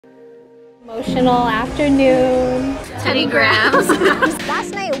Emotional afternoon. Teddy grams.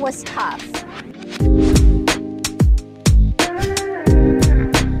 Last night was tough.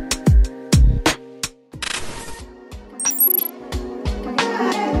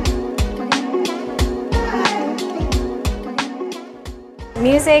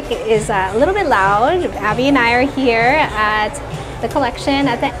 Music is a little bit loud. Abby and I are here at the collection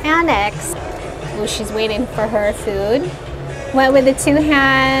at the Annex. Oh, she's waiting for her food. Went with the 2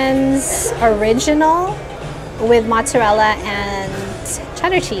 hands original with mozzarella and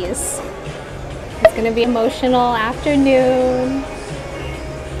cheddar cheese. It's gonna be an emotional afternoon.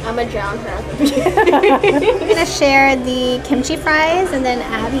 I'm gonna drown her. I'm gonna share the kimchi fries, and then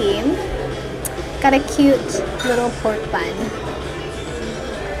Abby got a cute little pork bun.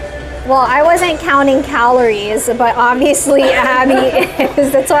 Well, I wasn't counting calories, but obviously Abby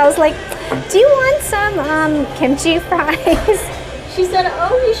is. That's why I was like, do you want some kimchi fries? She said,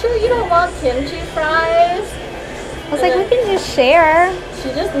 oh, you sure you don't want kimchi fries? I was like, we can just share. She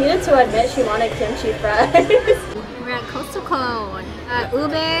just needed to admit she wanted kimchi fries. We're at Coastal Cone.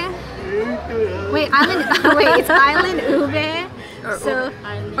 Ube. Wait, island. Wait, it's Island Ube.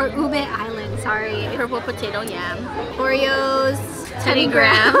 Or Ube Island. Sorry. Purple potato yam. Oreos. Teddy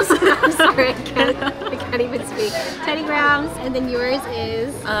grams. I'm sorry, I can't even speak. Teddy grams, and then yours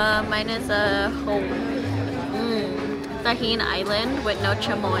is? Mine is a whole Tahine Island with no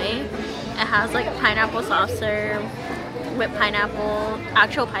chamoy. It has like pineapple saucer with pineapple,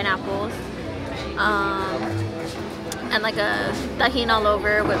 actual pineapples, and like a tahine all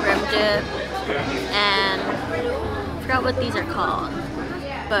over with rim dip, and I forgot what these are called,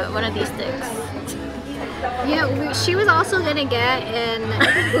 but one of these sticks. Yeah, she was also gonna get an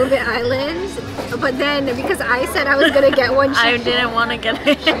Ube Island, but then because I said I was gonna get one, I didn't want to get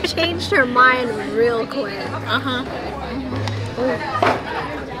it. She changed her mind real quick. Oh.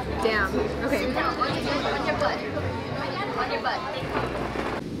 Damn. Okay. On your butt. On your butt.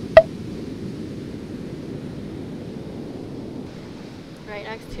 Right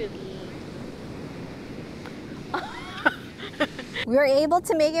next to the. We were able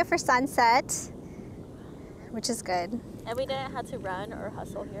to make it for sunset, which is good. And we didn't have to run or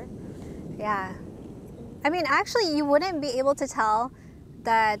hustle here. Yeah. I mean, actually, you wouldn't be able to tell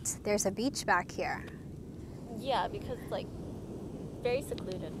that there's a beach back here. Yeah, because it's like very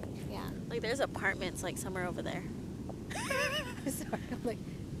secluded. Yeah. Like there's apartments like somewhere over there. Sorry, I'm like,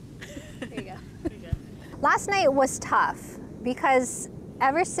 there you go. Last night was tough because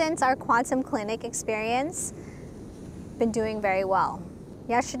ever since our quantum clinic experience, been doing very well.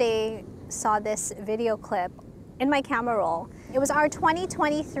 Yesterday, saw this video clip in my camera roll. It was our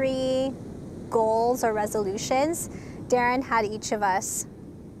 2023 goals or resolutions. Darren had each of us,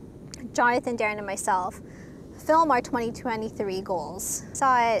 Jonathan, Darren, and myself, film our 2023 goals.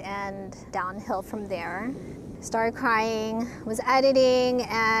 Saw it and downhill from there. Started crying, was editing,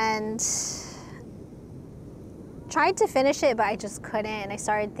 and tried to finish it, but I just couldn't. And I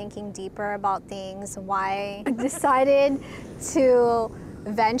started thinking deeper about things, why I decided to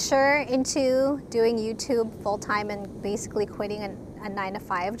venture into doing YouTube full-time and basically quitting a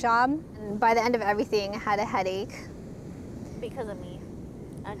 9-to-5 job. And by the end of everything, I had a headache. Because of me.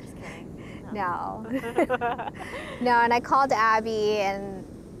 I'm just kidding. No. No, and I called Abby and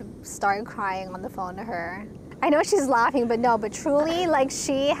started crying on the phone to her. I know she's laughing, but no, but truly, like,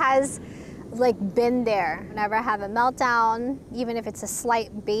 she has like been there. Whenever I have a meltdown, even if it's a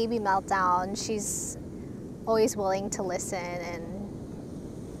slight baby meltdown, she's always willing to listen, and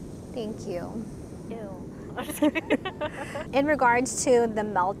thank you. Ew. In regards to the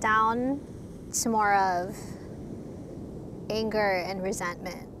meltdown, it's more of anger and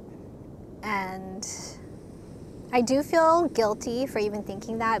resentment. And I do feel guilty for even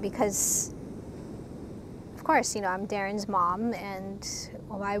thinking that because, of course, you know, I'm Darren's mom, and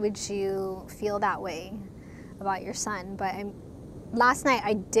why would you feel that way about your son? But last night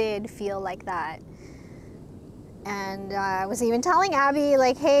I did feel like that. And I was even telling Abby,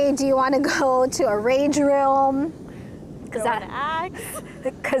 like, hey, do you want to go to a rage room? Throw an axe.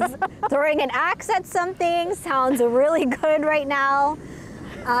 Because throwing an axe at something sounds really good right now.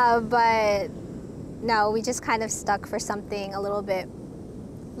 But no, we just kind of stuck for something a little bit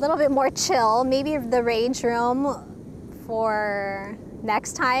more chill. Maybe the rage room for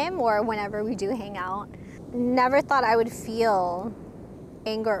next time or whenever we do hang out. Never thought I would feel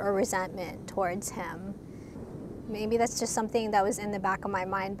anger or resentment towards him. Maybe that's just something that was in the back of my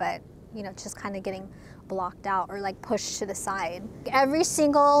mind, but you know, just kind of getting blocked out or like pushed to the side. Every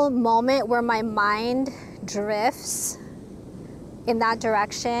single moment where my mind drifts in that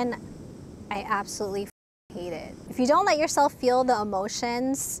direction, I absolutely hate it. If you don't let yourself feel the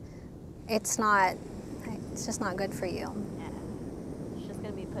emotions, it's just not good for you. Yeah. It's just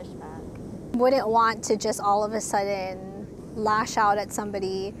gonna be pushed back. Wouldn't want to just all of a sudden lash out at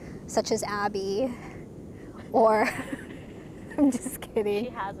somebody such as Abby, or I'm just kidding.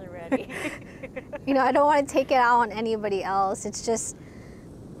 She has already. You know, I don't want to take it out on anybody else. It's just,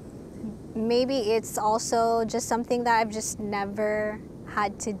 maybe it's also just something that I've just never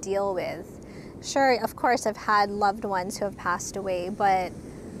had to deal with. Sure, of course, I've had loved ones who have passed away, but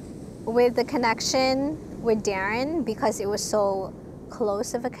with the connection with Darren, because it was so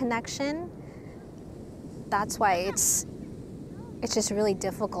close of a connection, that's why it's just really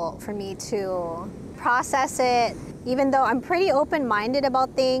difficult for me to process it, even though I'm pretty open-minded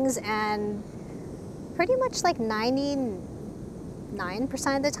about things and pretty much like 99%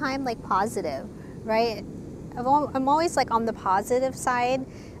 of the time like positive, right? I'm always like on the positive side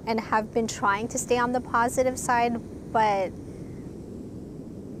and have been trying to stay on the positive side, but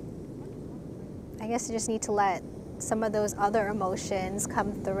I guess I just need to let some of those other emotions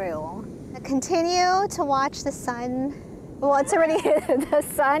come through. I continue to watch the sun. Well, it's already, the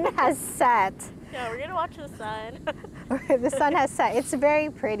sun has set. Yeah, we're gonna watch the sun. The sun has set. It's very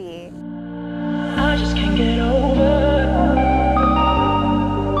pretty. I just can't get over